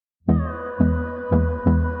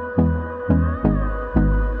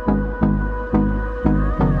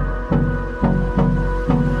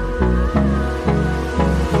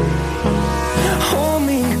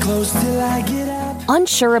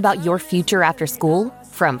Unsure about your future after school?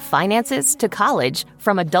 From finances to college,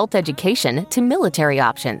 from adult education to military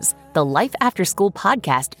options, the Life After School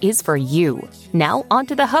podcast is for you. Now, on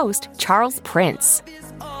to the host, Charles Prince.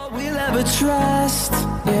 We'll ever trust,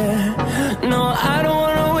 yeah. No, I don't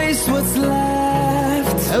want to waste what's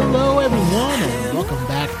left. Hello, everyone, and welcome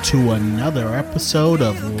back to another episode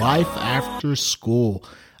of Life After School.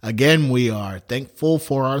 Again, we are thankful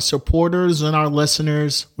for our supporters and our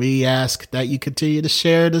listeners. We ask that you continue to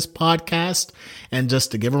share this podcast. And just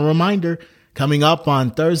to give a reminder, coming up on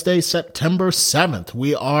Thursday, September 7th,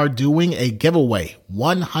 we are doing a giveaway,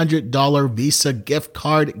 $100 Visa gift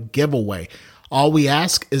card giveaway. All we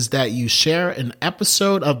ask is that you share an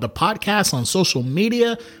episode of the podcast on social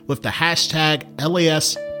media with the hashtag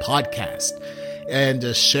LAS podcast. And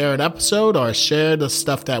just share an episode or share the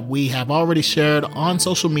stuff that we have already shared on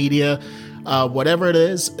social media, whatever it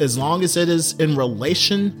is, as long as it is in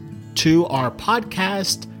relation to our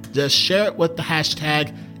podcast, just share it with the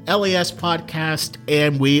hashtag LAS podcast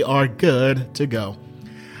and we are good to go.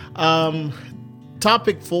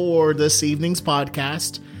 Topic for this evening's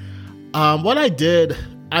podcast. What I did,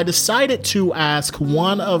 I decided to ask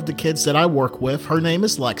one of the kids that I work with. Her name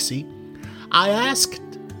is Lexi. I asked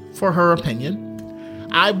for her opinion.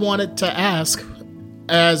 I wanted to ask,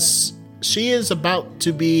 as she is about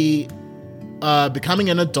to be becoming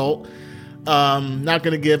an adult, not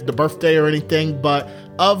going to give the birthday or anything, but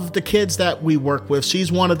of the kids that we work with,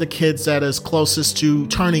 she's one of the kids that is closest to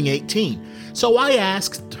turning 18. So I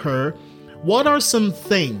asked her, what are some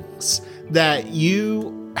things that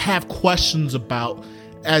you have questions about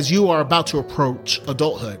as you are about to approach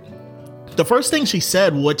adulthood? The first thing she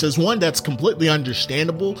said, which is one that's completely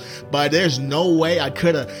understandable, but there's no way I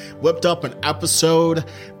could have whipped up an episode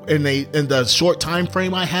in the short time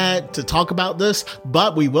frame I had to talk about this,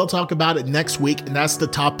 but we will talk about it next week, and that's the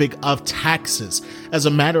topic of taxes. As a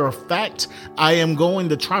matter of fact, I am going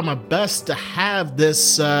to try my best to have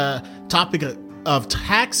this topic of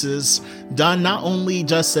taxes done not only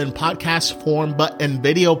just in podcast form, but in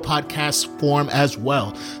video podcast form as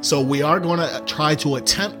well. So we are going to try to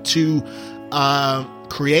attempt to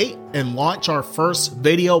create and launch our first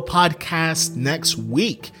video podcast next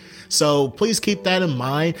week. So please keep that in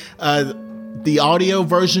mind. The audio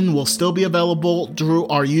version will still be available through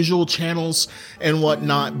our usual channels and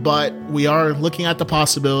whatnot, but we are looking at the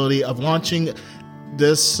possibility of launching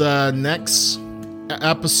this next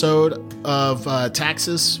episode of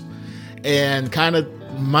taxes, and kind of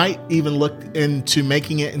might even look into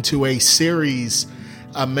making it into a series,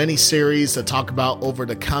 a mini series to talk about over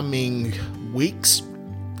the coming weeks,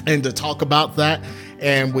 and to talk about that.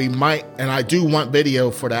 And we might, and I do want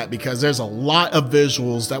video for that because there's a lot of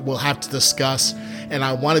visuals that we'll have to discuss, and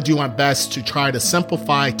I want to do my best to try to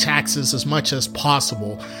simplify taxes as much as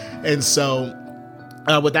possible. And so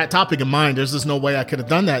with that topic in mind, there's just no way I could have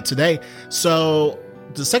done that today. So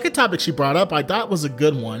the second topic she brought up, I thought was a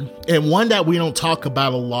good one, and one that we don't talk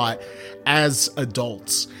about a lot as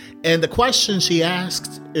adults. And the question she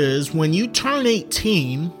asked is, when you turn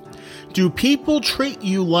 18, do people treat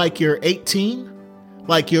you like you're 18,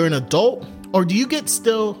 like you're an adult, or do you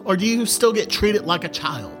still get treated like a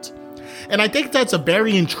child? And I think that's a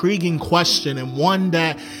very intriguing question, and one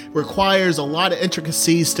that requires a lot of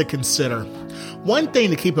intricacies to consider. One thing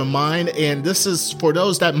to keep in mind, and this is for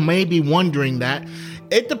those that may be wondering that,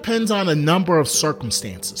 it depends on a number of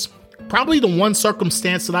circumstances. Probably the one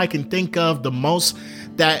circumstance that I can think of the most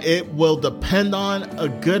that it will depend on a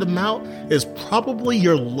good amount is probably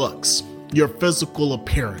your looks, your physical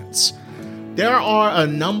appearance. There are a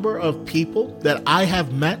number of people that I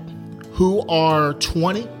have met who are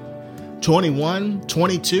 20, 21,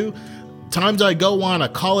 22. Times I go on a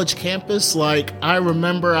college campus, like I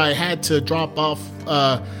remember I had to drop off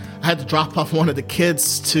one of the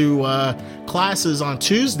kids to classes on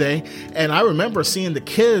Tuesday, and I remember seeing the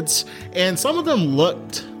kids, and some of them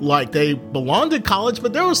looked like they belonged in college,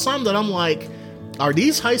 but there were some that I'm like, are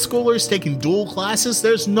these high schoolers taking dual classes?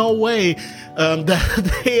 There's no way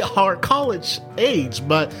that they are college age.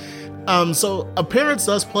 But so appearance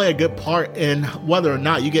does play a good part in whether or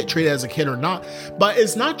not you get treated as a kid or not. But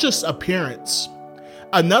it's not just appearance.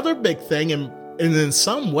 Another big thing, and in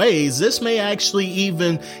some ways, this may actually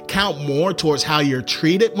even count more towards how you're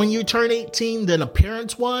treated when you turn 18 than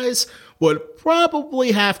appearance-wise, would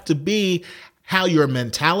probably have to be how your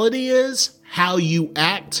mentality is, how you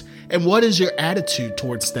act, and what is your attitude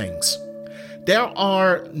towards things. There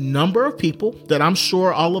are a number of people that I'm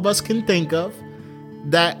sure all of us can think of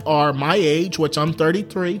that are my age, which I'm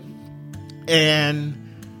 33, and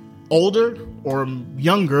older or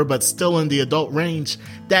younger, but still in the adult range,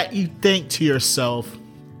 that you think to yourself,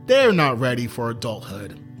 they're not ready for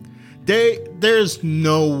adulthood. There's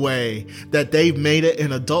no way that they've made it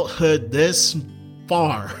in adulthood this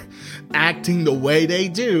far, acting the way they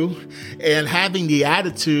do and having the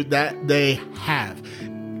attitude that they have.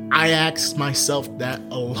 I ask myself that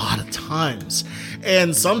a lot of times.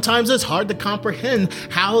 And sometimes it's hard to comprehend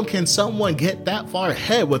how can someone get that far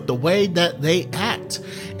ahead with the way that they act.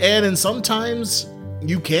 And sometimes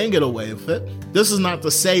you can get away with it. This is not to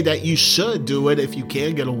say that you should do it if you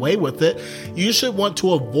can get away with it. You should want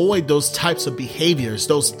to avoid those types of behaviors,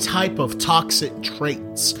 those type of toxic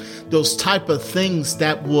traits, those type of things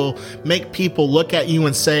that will make people look at you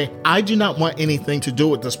and say, I do not want anything to do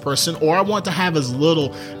with this person, or I want to have as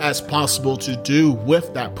little as possible to do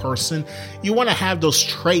with that person. You want to have those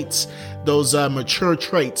traits, those mature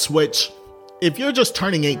traits, which if you're just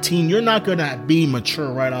turning 18, you're not going to be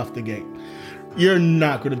mature right off the gate. You're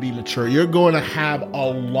not going to be mature. You're going to have a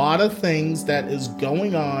lot of things that is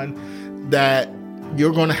going on that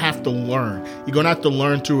you're going to have to learn. You're going to have to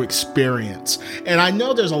learn through experience. And I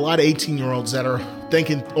know there's a lot of 18-year-olds that are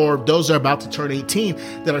thinking, or those that are about to turn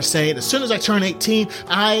 18, that are saying, as soon as I turn 18,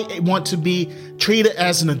 I want to be treated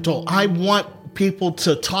as an adult. I want people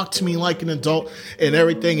to talk to me like an adult and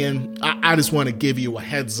everything. And I just want to give you a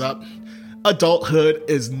heads up. Adulthood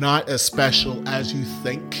is not as special as you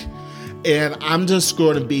think. And I'm just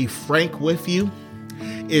going to be frank with you.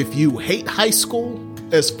 If you hate high school,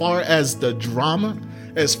 as far as the drama,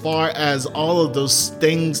 as far as all of those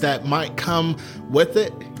things that might come with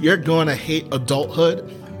it, you're going to hate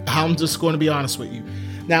adulthood. I'm just going to be honest with you.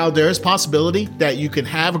 Now, there is possibility that you can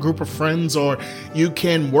have a group of friends, or you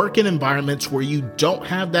can work in environments where you don't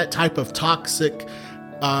have that type of toxic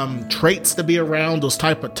traits to be around, those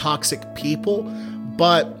type of toxic people.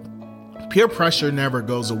 But peer pressure never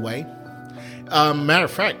goes away. Matter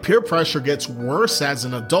of fact, peer pressure gets worse as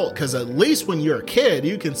an adult, because at least when you're a kid,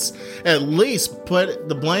 you can at least put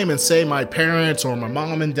the blame and say my parents or my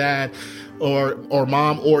mom and dad or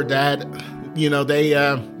mom or dad,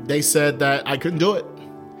 they said that I couldn't do it.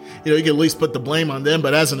 You can at least put the blame on them.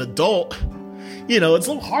 But as an adult, it's a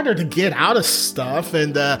little harder to get out of stuff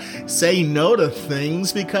and say no to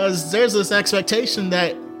things, because there's this expectation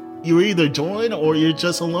that you either join or you're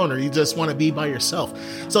just alone, or you just want to be by yourself.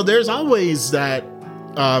 So there's always that.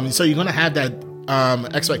 So you're going to have that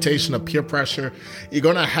expectation of peer pressure. You're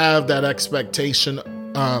going to have that expectation,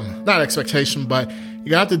 not expectation, but you're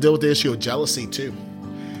going to have to deal with the issue of jealousy too.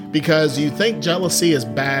 Because you think jealousy is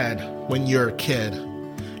bad when you're a kid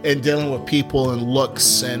and dealing with people and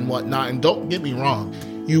looks and whatnot. And don't get me wrong,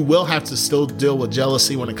 you will have to still deal with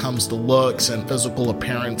jealousy when it comes to looks and physical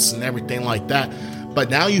appearance and everything like that. But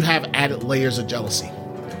now you have added layers of jealousy.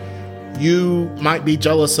 You might be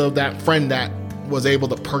jealous of that friend that was able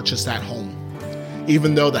to purchase that home,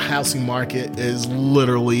 even though the housing market is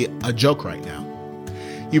literally a joke right now.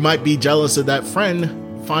 You might be jealous of that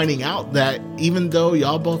friend finding out that even though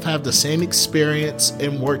y'all both have the same experience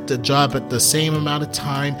and worked the job at the same amount of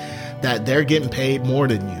time, that they're getting paid more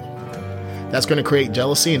than you. That's going to create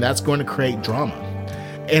jealousy, and that's going to create drama.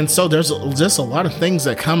 And so there's just a lot of things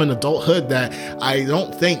that come in adulthood that I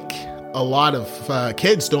don't think a lot of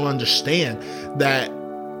kids don't understand, that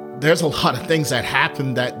there's a lot of things that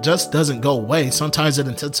happen that just doesn't go away. Sometimes it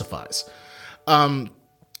intensifies.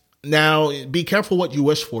 Now, be careful what you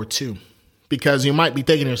wish for too, because you might be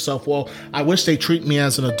thinking to yourself, well, I wish they treat me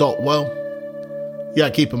as an adult. Well, you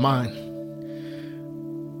gotta keep in mind,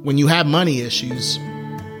 when you have money issues,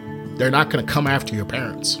 they're not going to come after your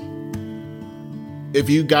parents. If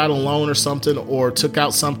you got a loan or something, or took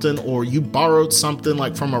out something, or you borrowed something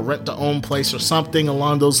like from a rent-to-own place or something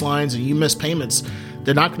along those lines, and you miss payments,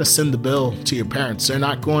 they're not going to send the bill to your parents. They're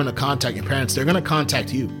not going to contact your parents. They're going to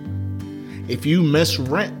contact you. If you miss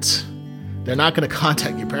rent, they're not going to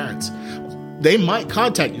contact your parents. They might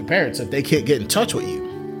contact your parents if they can't get in touch with you,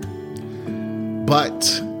 but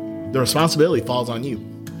the responsibility falls on you.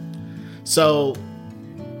 So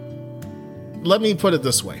let me put it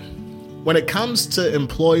this way. When it comes to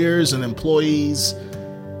employers and employees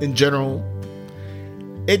in general,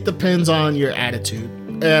 it depends on your attitude.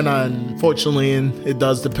 And unfortunately, it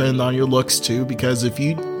does depend on your looks too, because if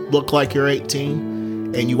you look like you're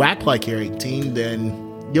 18 and you act like you're 18,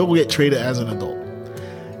 then you'll get treated as an adult.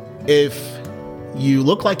 If you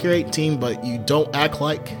look like you're 18, but you don't act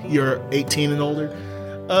like you're 18 and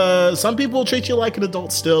older, some people will treat you like an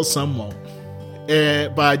adult still, some won't.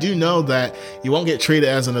 But I do know that you won't get treated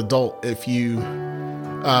as an adult if you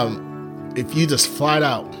just flat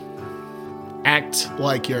out act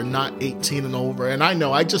like you're not 18 and over. And I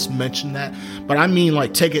know I just mentioned that, but I mean,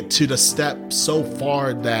 like, take it to the step so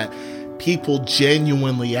far that people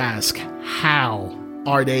genuinely ask, how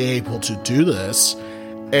are they able to do this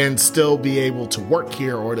and still be able to work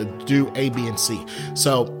here or to do A, B, and C?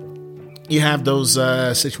 So you have those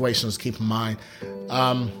situations to keep in mind.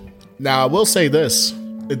 Now, I will say this.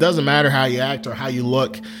 It doesn't matter how you act or how you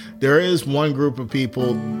look. There is one group of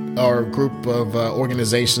people or group of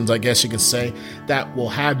organizations, I guess you could say, that will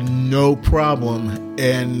have no problem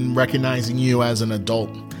in recognizing you as an adult.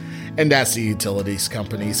 And that's the utilities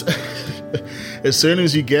companies. As soon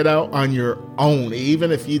as you get out on your own,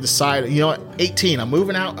 even if you decide, 18, I'm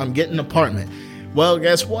moving out, I'm getting an apartment. Well,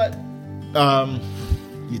 guess what?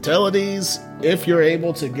 Utilities, if you're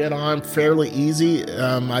able to get on fairly easy,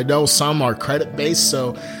 I know some are credit based,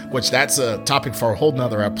 which that's a topic for a whole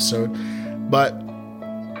nother episode. But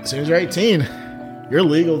as soon as you're 18, you're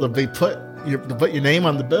legal to put your name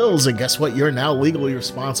on the bills, and guess what? You're now legally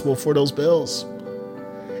responsible for those bills.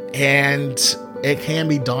 And it can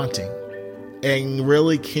be daunting and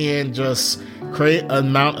really can just create an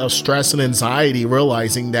amount of stress and anxiety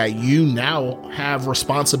realizing that you now have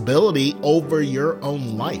responsibility over your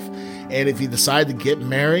own life. And if you decide to get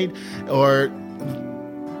married or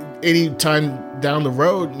any time down the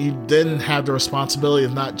road, you then have the responsibility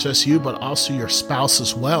of not just you, but also your spouse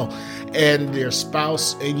as well. And your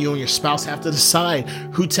spouse and your spouse have to decide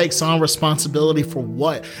who takes on responsibility for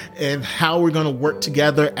what and how we're going to work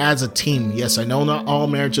together as a team. Yes, I know not all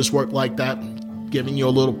marriages work like that. I'm giving you a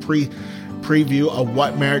little preview of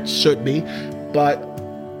what marriage should be, but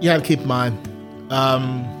you have to keep in mind,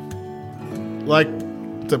 like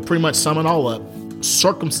to pretty much sum it all up,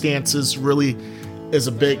 circumstances really is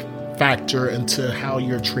a big factor into how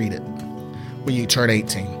you're treated when you turn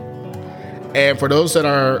 18. And for those that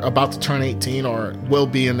are about to turn 18 or will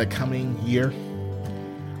be in the coming year,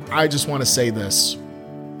 I just want to say this.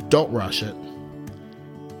 Don't rush it.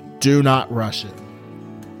 Do not rush it.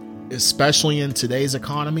 Especially in today's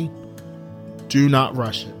economy, do not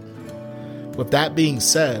rush it. With that being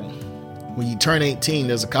said, when you turn 18,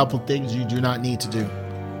 there's a couple things you do not need to do.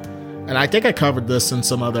 And I think I covered this in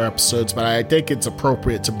some other episodes, but I think it's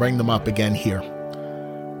appropriate to bring them up again here.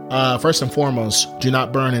 First and foremost, do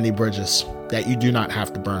not burn any bridges that you do not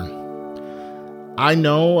have to burn. I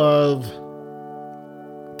know of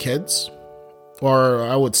kids, or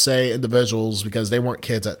I would say individuals because they weren't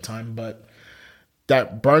kids at the time, but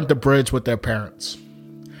that burned the bridge with their parents.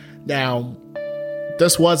 Now,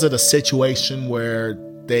 this wasn't a situation where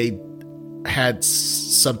they had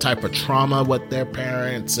some type of trauma with their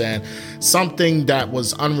parents and something that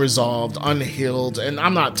was unresolved, unhealed. And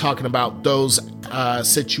I'm not talking about those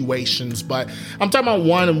situations, but I'm talking about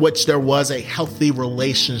one in which there was a healthy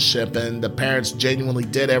relationship and the parents genuinely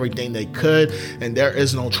did everything they could and there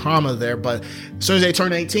is no trauma there. But as soon as they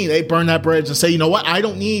turn 18, they burn that bridge and say, you know what? I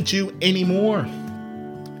don't need you anymore.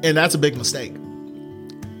 And that's a big mistake.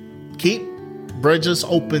 Keep bridges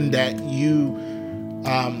open that you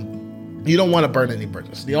don't want to burn any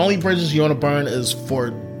bridges. The only bridges you want to burn is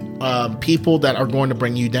for people that are going to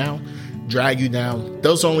bring you down, drag you down.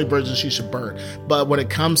 Those are the only bridges you should burn. But when it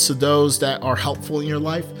comes to those that are helpful in your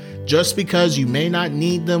life, just because you may not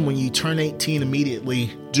need them when you turn 18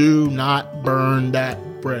 immediately, do not burn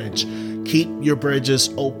that bridge. Keep your bridges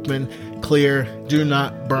open, clear. Do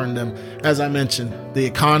not burn them. As I mentioned, the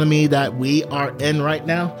economy that we are in right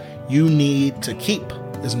now, you need to keep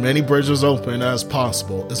as many bridges open as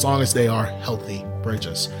possible, as long as they are healthy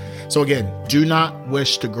bridges. So again, do not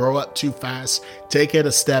wish to grow up too fast. Take it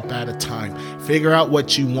a step at a time. Figure out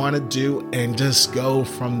what you want to do and just go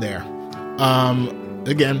from there.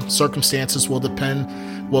 Again, circumstances will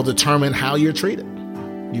determine how you're treated.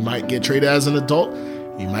 You might get treated as an adult.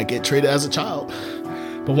 You might get treated as a child.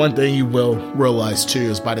 But one thing you will realize too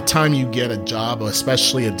is by the time you get a job,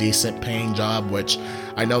 especially a decent paying job, which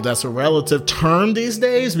I know that's a relative term these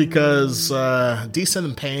days because decent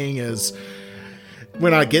and paying is,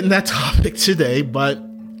 we're not getting that topic today, but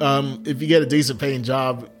if you get a decent paying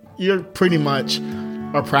job, you're pretty much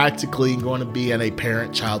are practically going to be in a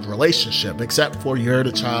parent-child relationship, except for you're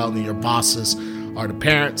the child and your bosses are the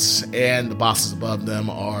parents and the bosses above them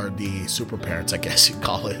are the super parents, I guess you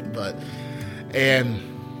call it.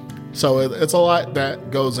 So it's a lot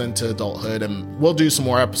that goes into adulthood, and we'll do some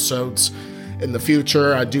more episodes in the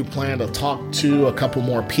future. I do plan to talk to a couple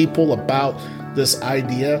more people about this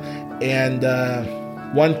idea. And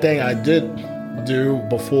one thing I did do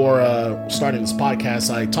before starting this podcast,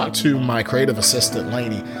 I talked to my creative assistant,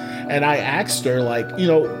 Lainey, and I asked her,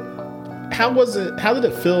 how did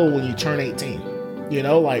it feel when you turn 18?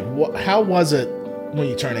 How was it when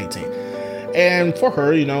you turn 18? And for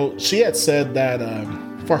her, she had said that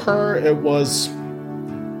for her, it was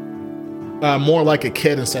more like a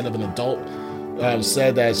kid instead of an adult.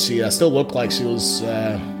 said that she still looked like she was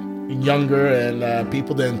younger, and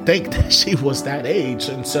people didn't think that she was that age.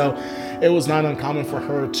 And so it was not uncommon for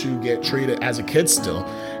her to get treated as a kid still.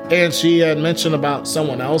 And she had mentioned about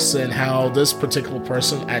someone else and how this particular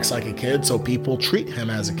person acts like a kid, so people treat him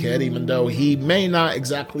as a kid, even though he may not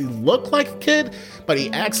exactly look like a kid, but he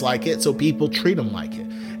acts like it, so people treat him like it.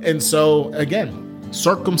 And so, again,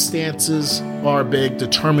 circumstances are a big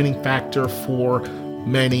determining factor for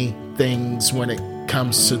many things when it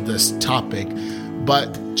comes to this topic.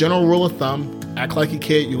 But general rule of thumb, act like a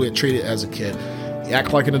kid, you'll get treated as a kid. You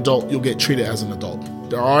act like an adult, you'll get treated as an adult.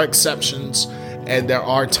 There are exceptions, and there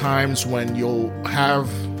are times when you'll have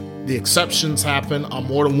the exceptions happen on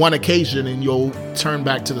more than one occasion, and you'll turn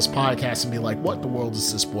back to this podcast and be like, what the world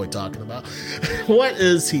is this boy talking about? What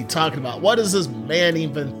is he talking about? What is this man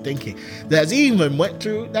even thinking? Has he even went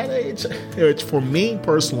through that age? Which for me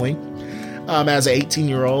personally, as an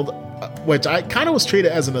 18-year-old, which I kind of was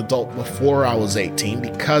treated as an adult before I was 18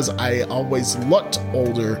 because I always looked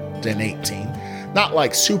older than 18. Not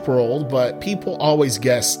like super old, but people always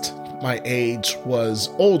guessed my age was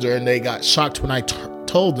older, and they got shocked when I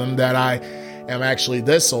told them that I am actually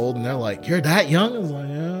this old, and they're like, you're that young? I was like,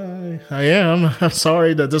 yeah, I am. I'm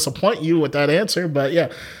sorry to disappoint you with that answer, but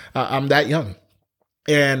yeah, I'm that young.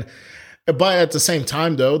 But at the same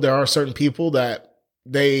time, though, there are certain people that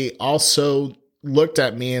they also looked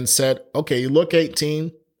at me and said, okay, you look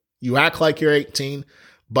 18, you act like you're 18,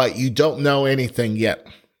 but you don't know anything yet.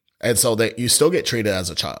 And so that you still get treated as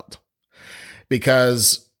a child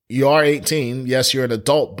because you are 18. Yes, you're an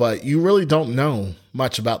adult, but you really don't know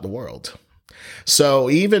much about the world. So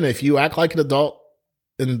even if you act like an adult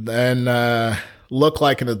and look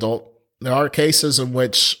like an adult, there are cases in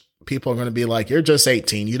which people are going to be like, you're just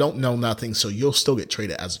 18. You don't know nothing. So you'll still get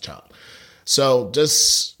treated as a child. So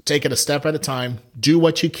just take it a step at a time, do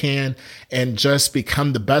what you can, and just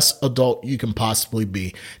become the best adult you can possibly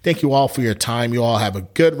be. Thank you all for your time. You all have a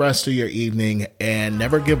good rest of your evening, and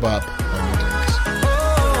never give up on your dreams.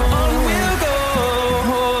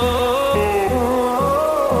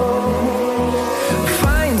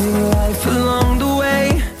 Finding life along the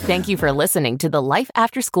way. Thank you for listening to the Life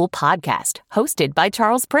After School podcast, hosted by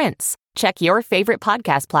Charles Prince. Check your favorite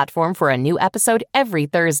podcast platform for a new episode every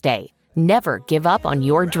Thursday. Never give up on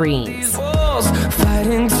your dreams. These walls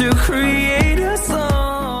fighting to create